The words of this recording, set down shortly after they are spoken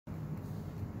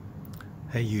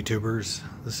Hey YouTubers,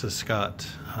 this is Scott.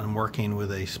 I'm working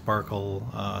with a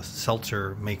Sparkel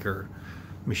seltzer maker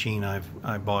machine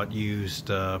I bought used,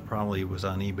 probably was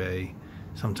on eBay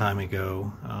some time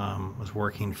ago. Was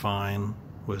working fine,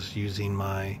 was using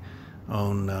my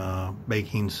own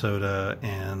baking soda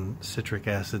and citric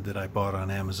acid that I bought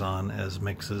on Amazon as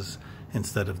mixes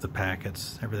instead of the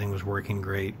packets. Everything was working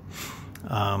great.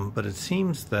 But it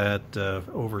seems that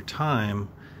over time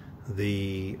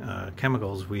the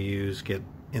chemicals we use get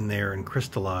in there and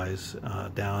crystallize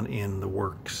down in the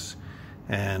works,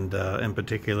 and in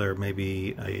particular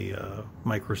maybe a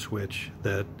micro switch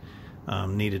that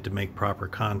needed to make proper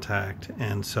contact,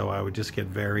 and so I would just get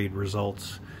varied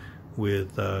results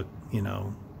with you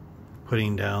know,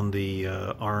 putting down the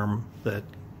arm that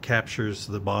captures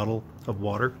the bottle of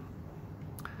water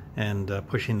and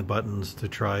pushing the buttons to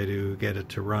try to get it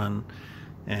to run.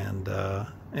 And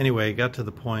anyway, it got to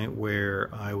the point where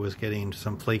I was getting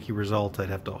some flaky results. I'd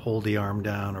have to hold the arm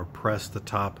down or press the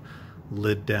top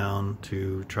lid down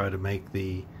to try to make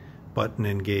the button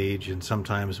engage, and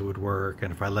sometimes it would work,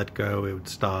 and if I let go it would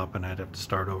stop and I'd have to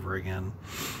start over again.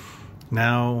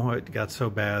 Now it got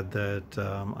so bad that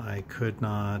I could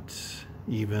not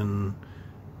even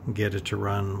get it to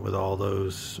run with all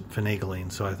those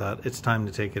finagling, so I thought it's time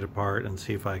to take it apart and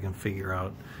see if I can figure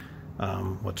out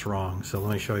what's wrong. So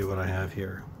let me show you what I have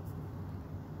here.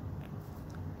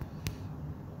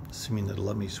 Assuming that it'll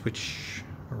let me switch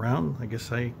around, I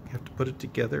guess I have to put it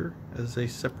together as a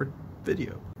separate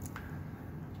video.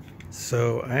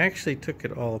 So I actually took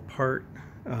it all apart.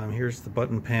 Here's the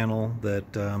button panel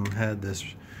that had this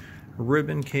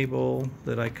ribbon cable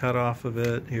that I cut off of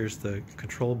it. Here's the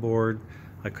control board.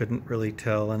 I couldn't really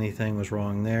tell anything was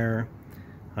wrong there.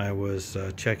 I was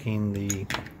checking the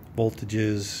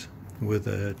voltages with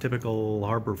a typical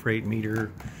Harbor Freight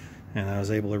meter, and I was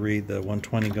able to read the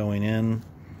 120 going in.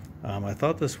 I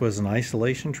thought this was an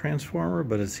isolation transformer,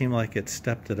 but it seemed like it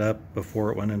stepped it up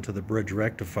before it went into the bridge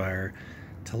rectifier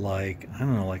to, like, I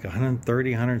don't know, like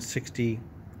 130, 160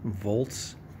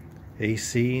 volts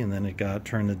AC, and then it got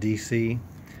turned to DC.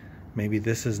 Maybe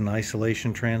this is an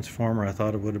isolation transformer. I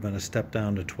thought it would have been a step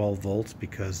down to 12 volts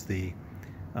because the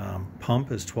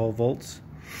pump is 12 volts.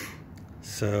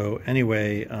 So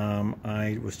anyway,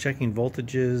 I was checking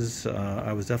voltages.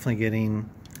 I was definitely getting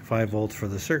 5 volts for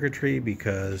the circuitry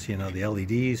because, you know, the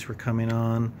LEDs were coming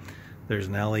on. There's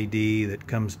an LED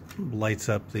that lights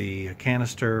up the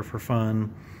canister for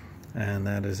fun, and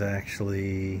that is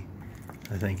actually,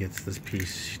 I think it's this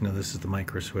piece. You know, this is the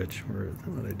micro switch.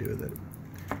 What do I do with it?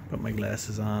 Put my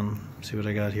glasses on, see what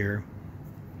I got here.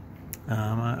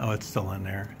 Oh, it's still in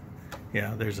there.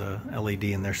 Yeah, there's a LED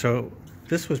in there. So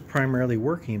this was primarily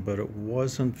working, but it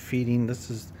wasn't feeding. This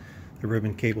is the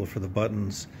ribbon cable for the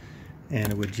buttons,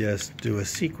 and it would just do a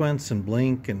sequence and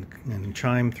blink and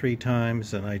chime 3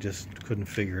 times, and I just couldn't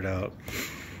figure it out.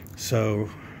 So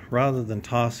rather than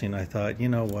tossing, I thought, you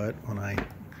know what, when I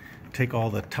take all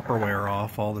the Tupperware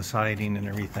off, all the siding and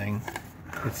everything,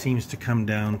 it seems to come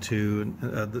down to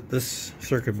this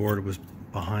circuit board was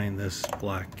behind this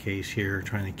black case here,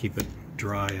 trying to keep it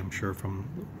dry, I'm sure,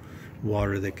 from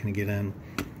water that can get in.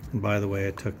 And by the way,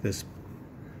 I took this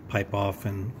pipe off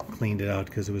and cleaned it out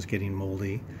because it was getting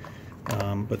moldy.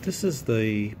 But this is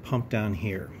the pump down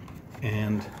here,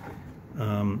 and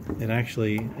it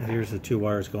actually, here's the 2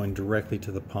 wires going directly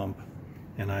to the pump,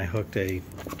 and I hooked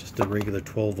just a regular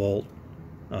 12 volt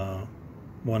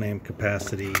 1 amp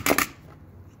capacity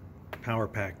power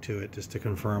pack to it just to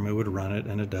confirm it would run it,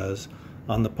 and it does.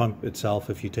 On the pump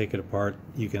itself, if you take it apart,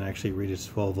 you can actually read it's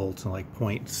 12 volts and like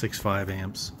 0.65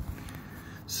 amps.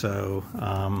 So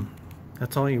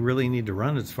that's all you really need to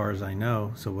run as far as I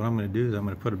know. So what I'm going to do is I'm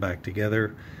going to put it back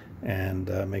together and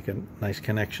make a nice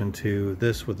connection to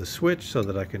this with a switch so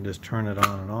that I can just turn it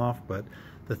on and off. But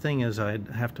the thing is, I'd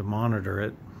have to monitor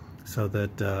it so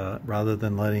that rather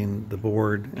than letting the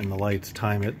board and the lights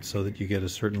time it so that you get a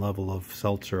certain level of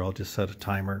seltzer, I'll just set a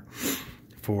timer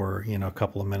for, you know, a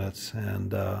couple of minutes,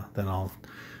 and then I'll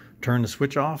turn the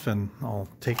switch off and I'll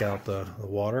take out the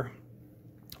water.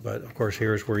 But of course,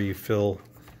 here's where you fill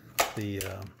the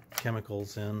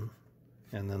chemicals in,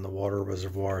 and then the water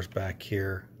reservoir is back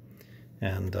here,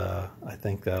 and I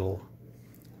think that'll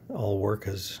all work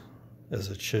as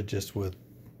it should, just with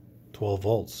 12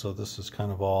 volts. So this is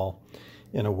kind of all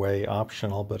in a way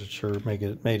optional, but it sure made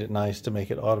it nice to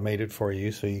make it automated for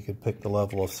you, so you could pick the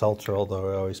level of seltzer,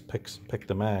 although I always pick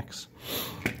the max,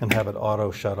 and have it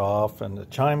auto shut off, and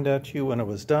it chimed at you when it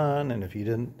was done, and if you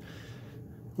didn't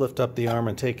lift up the arm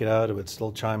and take it out, it would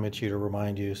still chime at you to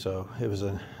remind you. So it was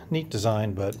a neat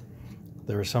design, but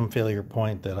there was some failure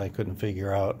point that I couldn't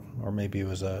figure out, or maybe it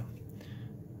was a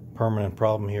permanent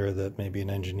problem here that maybe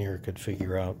an engineer could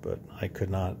figure out, but I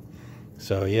could not.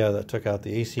 So yeah, that took out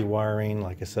the AC wiring.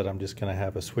 Like I said, I'm just going to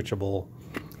have a switchable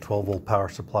 12-volt power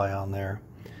supply on there.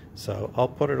 So I'll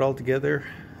put it all together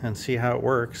and see how it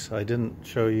works. I didn't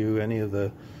show you any of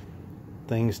the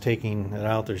things taking it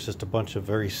out. There's just a bunch of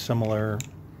very similar,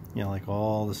 you know, like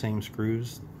all the same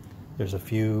screws. There's a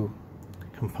few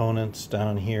components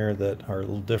down here that are a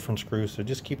little different screws, so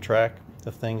just keep track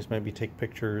of things, maybe take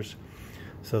pictures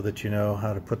so that you know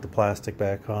how to put the plastic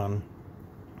back on.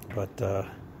 But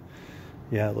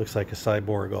yeah, it looks like a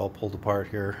cyborg all pulled apart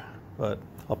here, but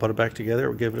I'll put it back together,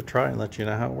 we'll give it a try and let you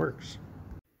know how it works.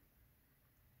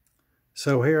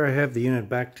 So here I have the unit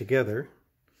back together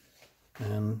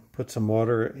and put some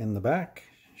water in the back.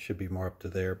 Should be more up to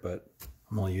there, but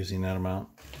I'm only using that amount.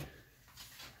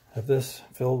 Have this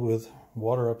filled with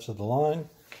water up to the line.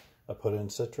 I put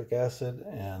in citric acid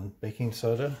and baking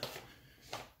soda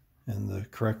in the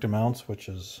correct amounts, which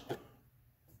is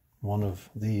one of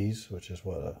these, which is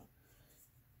what, a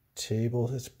table,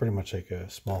 it's pretty much like a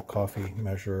small coffee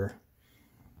measurer.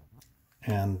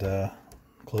 And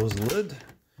close the lid,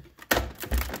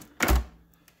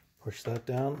 push that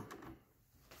down,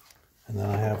 and then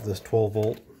I have this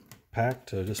 12-volt pack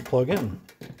to just plug in.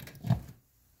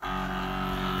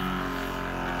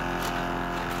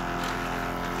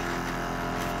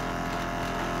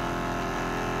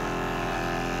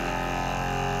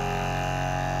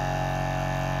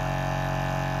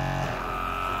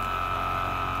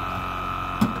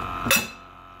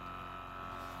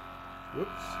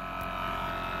 Whoops.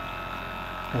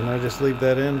 And I just leave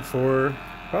that in for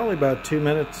probably about 2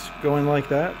 minutes, going like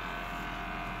that.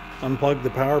 Unplug the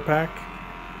power pack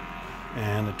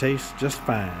and it tastes just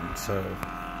fine. So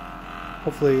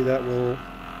hopefully that will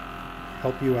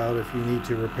help you out if you need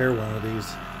to repair one of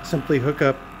these. Simply hook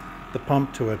up the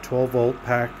pump to a 12-volt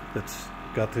pack that's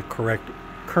got the correct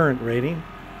current rating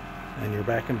and you're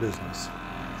back in business.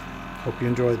 Hope you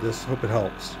enjoyed this. Hope it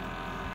helps.